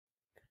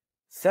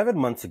7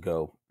 months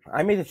ago,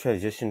 I made a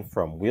transition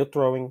from wheel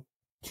throwing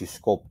to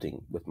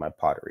sculpting with my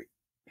pottery.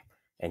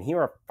 And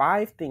here are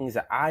 5 things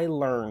that I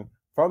learned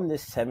from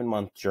this 7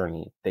 month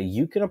journey that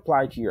you can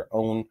apply to your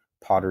own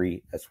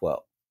pottery as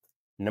well.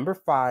 Number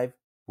 5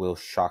 will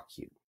shock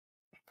you.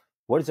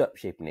 What is up,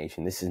 Shape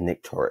Nation? This is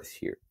Nick Torres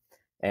here.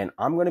 And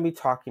I'm going to be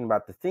talking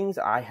about the things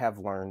I have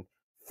learned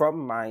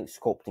from my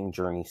sculpting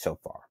journey so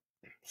far.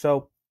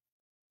 So,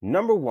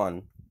 number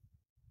 1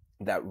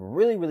 that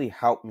really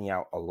helped me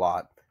out a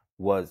lot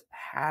was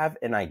have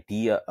an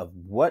idea of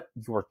what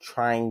you're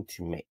trying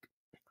to make.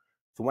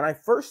 So when I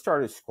first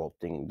started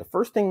sculpting, the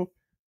first thing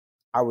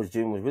I was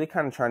doing was really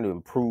kind of trying to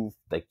improve,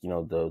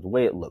 the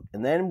way it looked.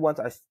 And then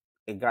once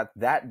I got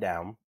that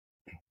down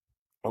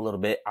a little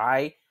bit,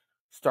 I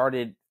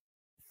started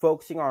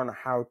focusing on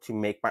how to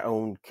make my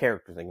own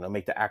characters,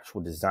 make the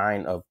actual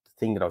design of the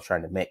thing that I was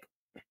trying to make.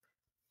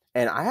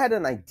 And I had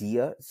an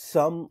idea,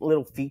 some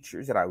little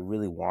features that I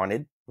really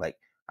wanted. Like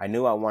I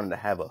knew I wanted to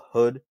have a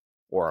hood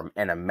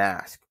and a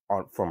mask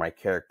for my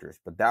characters,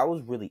 but that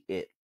was really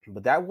it.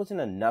 But that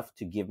wasn't enough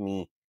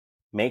to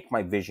make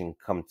my vision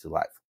come to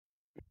life.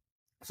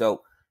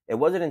 So it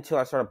wasn't until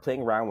I started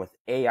playing around with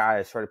AI,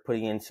 I started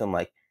putting in some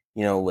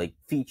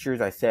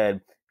features. I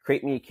said,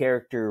 create me a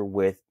character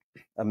with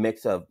a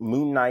mix of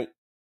Moon Knight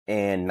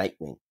and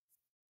Nightwing.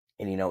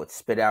 And, it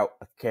spit out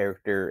a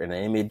character and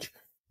an image.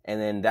 And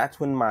then that's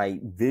when my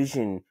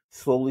vision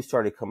slowly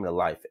started coming to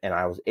life. And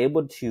I was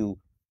able to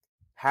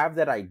have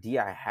that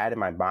idea I had in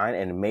my mind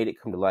and made it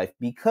come to life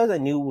because I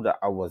knew what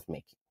I was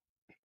making.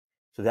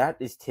 So that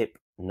is tip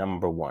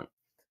number 1.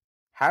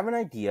 Have an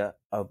idea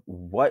of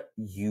what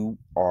you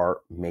are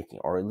making,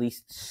 or at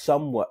least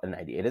somewhat an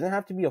idea. It doesn't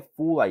have to be a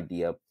full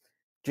idea.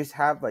 Just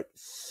have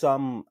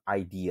some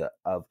idea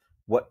of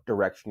what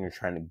direction you're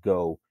trying to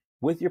go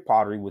with your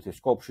pottery, with your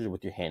sculptures,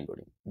 with your hand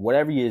building,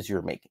 whatever it is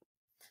you're making.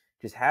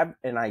 Just have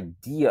an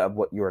idea of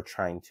what you're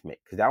trying to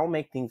make, because that will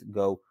make things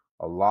go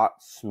a lot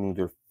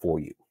smoother for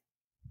you.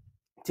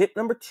 Tip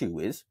number 2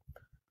 is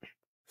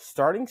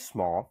starting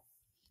small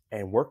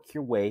and work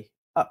your way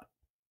up.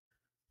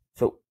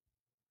 So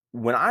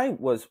when I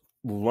was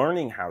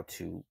learning how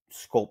to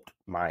sculpt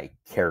my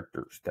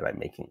characters that I'm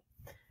making,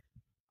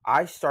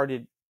 I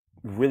started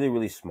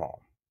really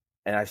small.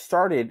 And I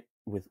started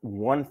with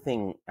one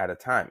thing at a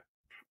time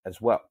as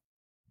well.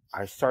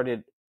 I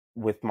started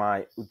with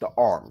the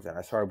arms, and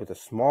I started with a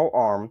small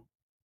arm,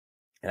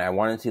 and I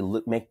wanted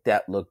to make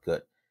that look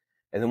good.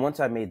 And then once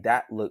I made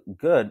that look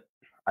good,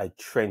 I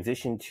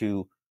transitioned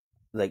to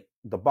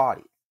the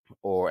body,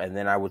 and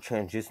then I would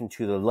transition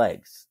to the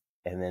legs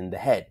and then the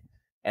head.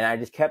 And I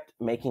just kept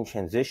making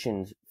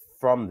transitions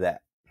from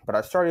that. But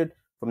I started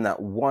from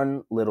that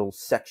one little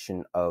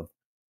section of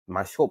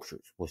my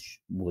sculptures,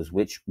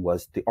 which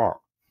was the arm.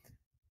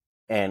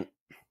 And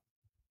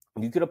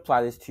you could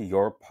apply this to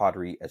your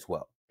pottery as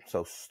well.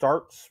 So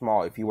start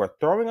small. If you are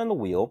throwing on the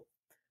wheel,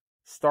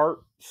 start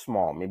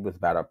small, maybe with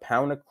about a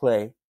pound of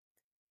clay,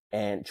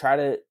 and try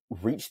to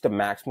reach the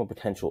maximum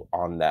potential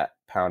on that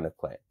pound of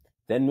clay.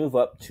 Then move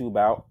up to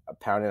about a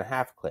pound and a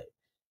half of clay,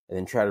 and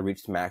then try to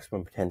reach the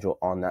maximum potential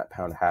on that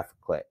pound and a half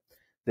of clay.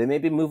 Then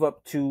maybe move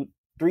up to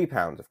 3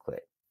 pounds of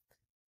clay.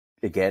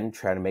 Again,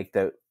 try to make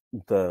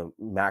the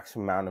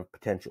maximum amount of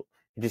potential.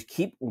 And just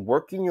keep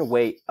working your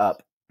way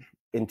up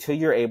until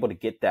you're able to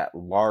get that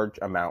large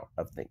amount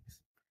of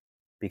things.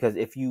 Because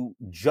if you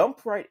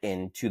jump right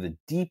into the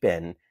deep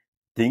end,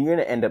 then you're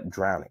going to end up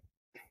drowning.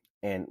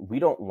 And we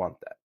don't want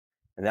that.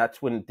 And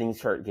that's when things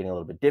start getting a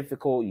little bit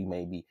difficult. You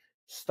maybe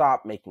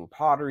stop making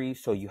pottery.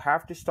 So you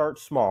have to start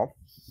small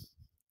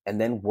and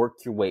then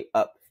work your way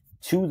up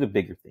to the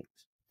bigger things.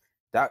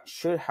 That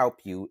should help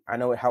you. I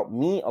know it helped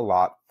me a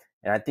lot,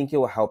 and I think it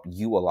will help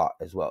you a lot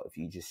as well if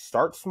you just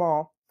start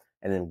small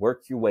and then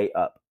work your way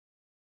up.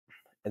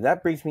 And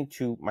that brings me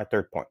to my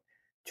third point.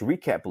 To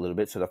recap a little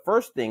bit, so the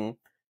first thing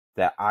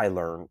that I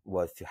learned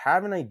was to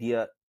have an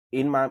idea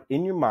in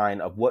your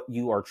mind of what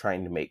you are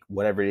trying to make,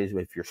 whatever it is.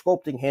 If you're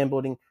sculpting, hand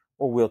building,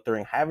 or wheel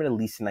throwing, having at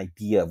least an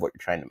idea of what you're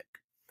trying to make.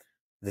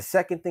 The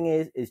second thing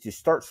is to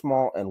start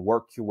small and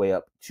work your way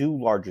up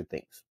to larger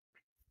things.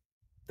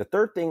 The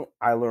third thing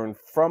I learned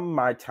from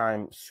my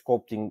time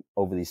sculpting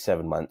over these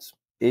 7 months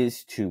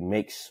is to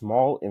make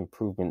small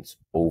improvements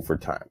over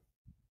time.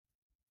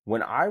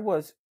 When I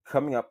was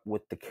coming up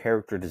with the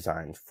character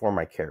designs for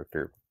my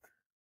character,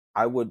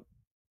 I would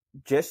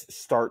just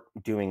start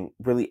doing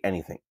really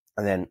anything.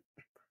 And then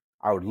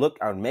I would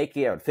make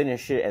it, I would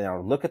finish it, and I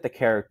would look at the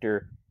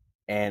character,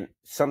 and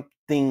some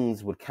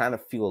things would kind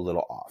of feel a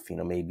little off.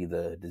 Maybe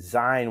the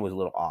design was a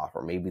little off,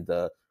 or maybe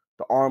the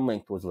arm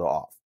length was a little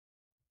off.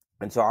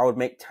 And so I would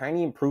make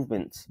tiny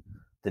improvements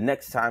the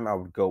next time I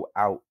would go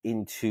out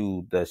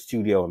into the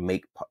studio and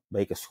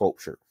make a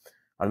sculpture.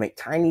 I'd make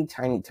tiny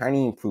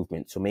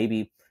improvements. So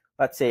maybe,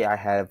 let's say I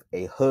have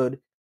a hood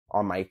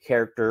on my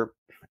character,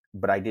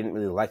 but I didn't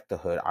really like the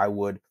hood. I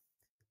would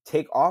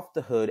take off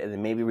the hood and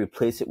then maybe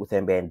replace it with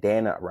a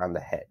bandana around the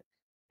head.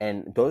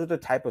 And those are the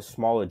type of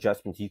small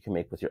adjustments you can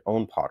make with your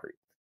own pottery.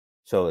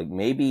 So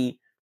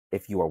maybe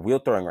if you are wheel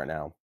throwing right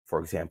now,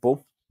 for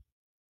example,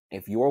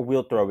 if you're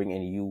wheel throwing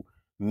and you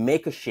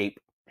make a shape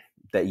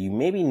that you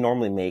maybe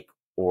normally make,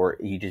 or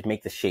you just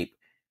make the shape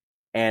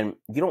and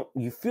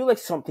you feel like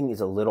something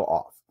is a little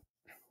off,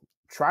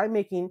 try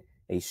making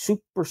a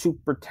super,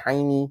 super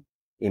tiny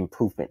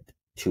improvement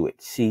to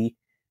it. See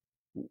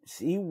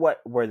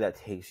where that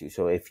takes you.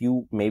 So if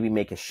you maybe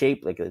make a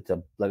shape,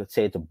 let's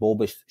say it's a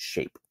bulbous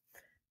shape,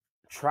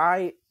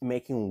 try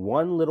making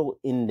one little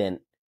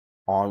indent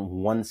on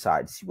one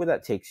side. See where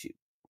that takes you.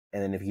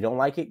 And then if you don't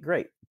like it,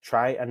 great.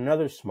 Try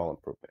another small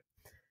improvement.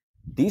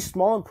 These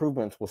small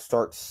improvements will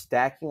start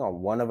stacking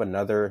on one of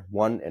another,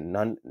 one and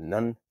none,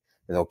 and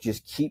they'll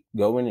just keep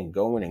going and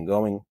going and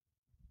going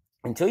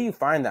until you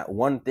find that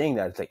one thing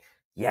that it's like,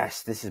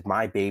 yes, this is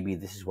my baby.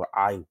 This is what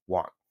I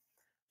want.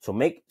 So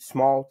make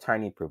small,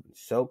 tiny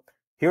improvements. So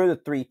here are the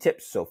 3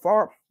 tips so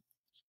far.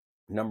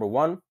 Number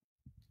 1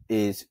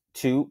 is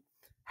to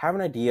have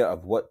an idea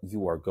of what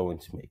you are going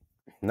to make.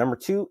 Number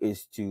 2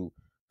 is to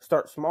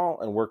start small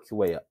and work your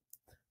way up.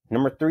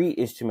 Number 3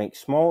 is to make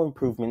small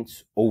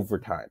improvements over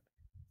time.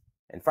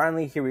 And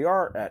finally, here we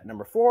are at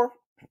number 4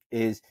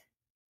 is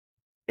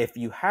if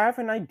you have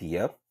an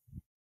idea,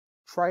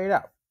 try it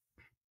out.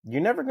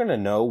 You're never going to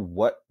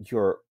know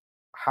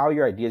how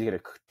your idea is going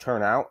to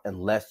turn out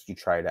unless you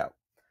try it out.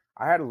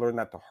 I had to learn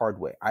that the hard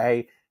way.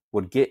 I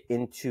would get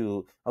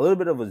into a little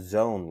bit of a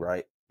zone,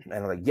 right? And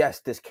I'm like, yes,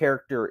 this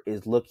character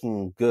is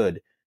looking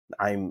good.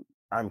 I'm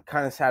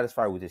kind of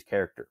satisfied with this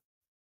character.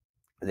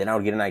 And then I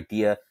would get an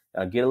idea.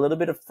 I'd get a little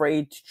bit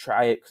afraid to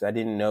try it because I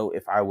didn't know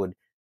if I would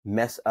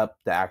mess up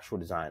the actual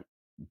design.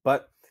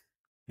 But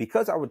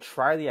because I would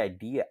try the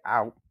idea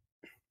out,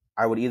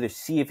 I would either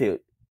see if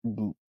it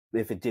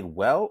did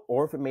well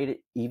or if it made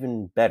it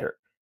even better.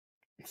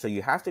 So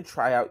you have to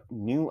try out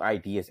new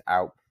ideas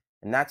out,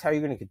 and that's how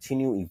you're going to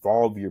continue to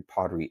evolve your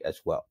pottery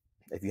as well.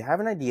 If you have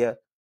an idea,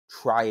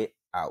 try it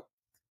out.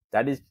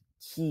 That is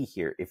key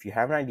here. If you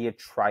have an idea,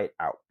 try it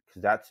out,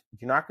 because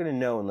you're not going to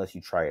know unless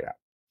you try it out.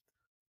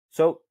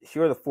 So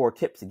here are the 4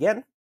 tips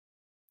again.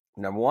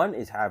 Number 1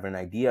 is have an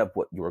idea of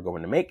what you are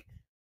going to make.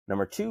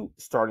 Number 2,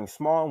 starting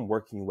small and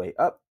working your way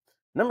up.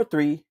 Number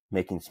 3,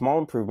 making small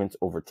improvements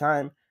over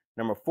time.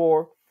 Number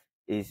 4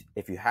 is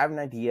if you have an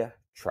idea,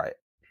 try it.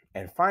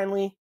 And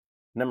finally,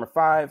 number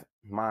 5,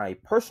 my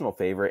personal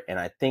favorite, and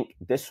I think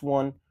this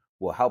one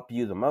will help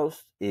you the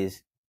most,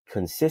 is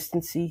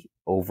consistency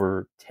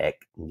over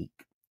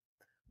technique.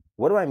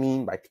 What do I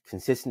mean by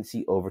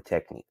consistency over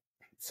technique?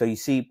 So you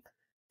see,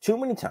 too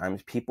many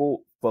times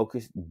people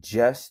focus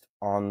just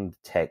on the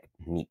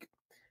technique.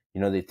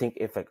 They think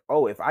if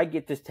I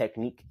get this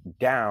technique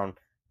down,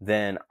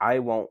 then I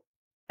won't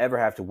ever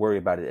have to worry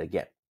about it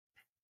again.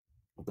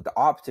 But the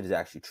opposite is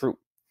actually true.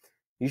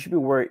 You should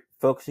be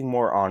focusing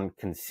more on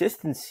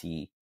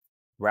consistency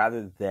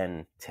rather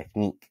than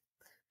technique,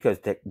 because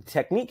the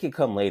technique can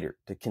come later.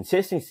 The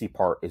consistency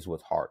part is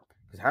what's hard.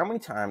 Because how many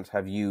times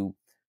have you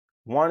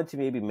wanted to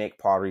maybe make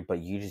pottery, but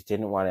you just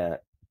didn't want to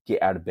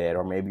get out of bed,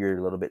 or maybe you're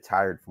a little bit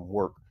tired from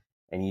work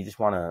and you just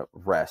want to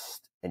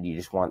rest and you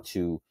just want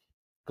to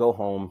go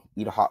home,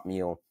 eat a hot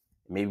meal,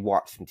 maybe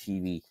watch some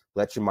TV,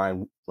 let your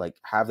mind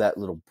have that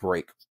little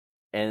break.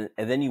 And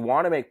then you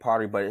want to make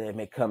pottery, but it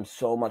becomes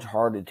so much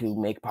harder to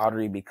make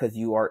pottery because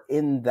you are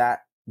in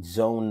that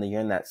zone,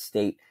 you're in that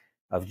state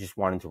of just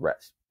wanting to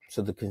rest.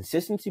 So the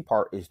consistency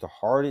part is the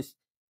hardest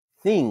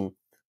thing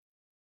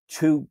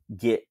to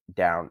get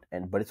down,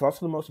 but it's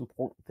also the most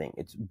important thing.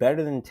 It's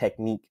better than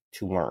technique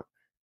to learn.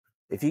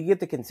 If you get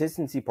the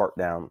consistency part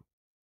down,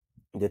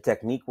 the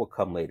technique will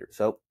come later.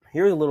 So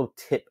here's a little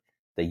tip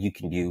that you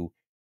can do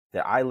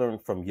that I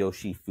learned from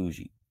Yoshi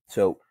Fuji.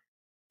 So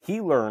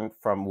he learned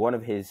from one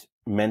of his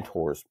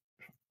mentors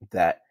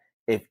that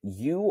if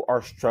you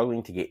are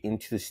struggling to get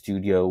into the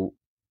studio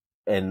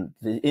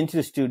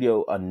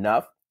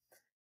enough,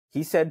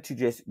 he said to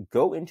just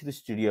go into the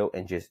studio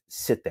and just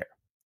sit there.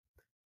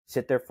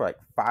 Sit there for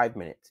 5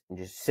 minutes and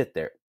just sit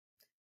there.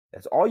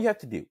 That's all you have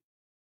to do.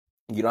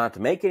 You don't have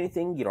to make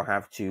anything. You don't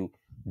have to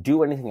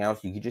do anything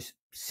else. You can just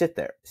sit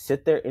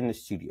there in the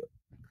studio.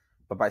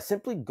 But by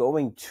simply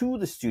going to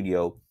the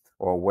studio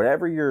or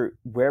wherever you're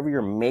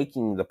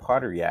making the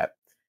pottery at,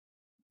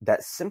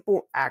 that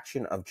simple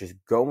action of just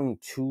going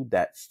to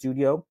that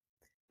studio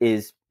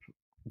is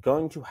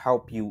going to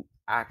help you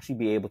actually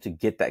be able to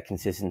get that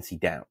consistency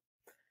down.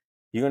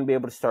 You're going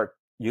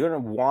to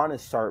want to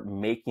start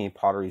making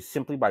pottery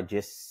simply by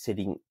just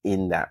sitting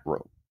in that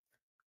room.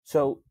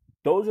 So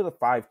those are the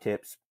 5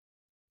 tips.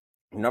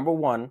 Number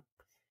 1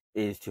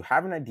 is to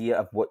have an idea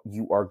of what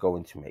you are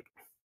going to make.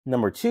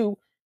 Number 2,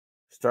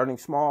 starting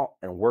small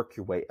and work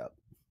your way up.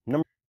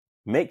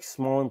 Make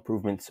small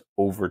improvements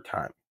over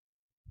time.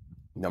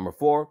 Number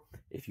 4,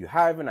 if you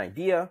have an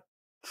idea,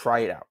 try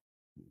it out.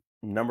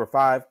 Number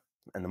 5,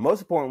 and the most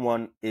important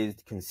one, is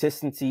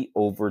consistency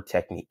over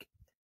technique.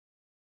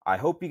 I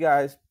hope you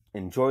guys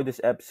enjoyed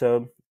this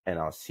episode, and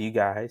I'll see you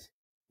guys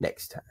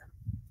next time.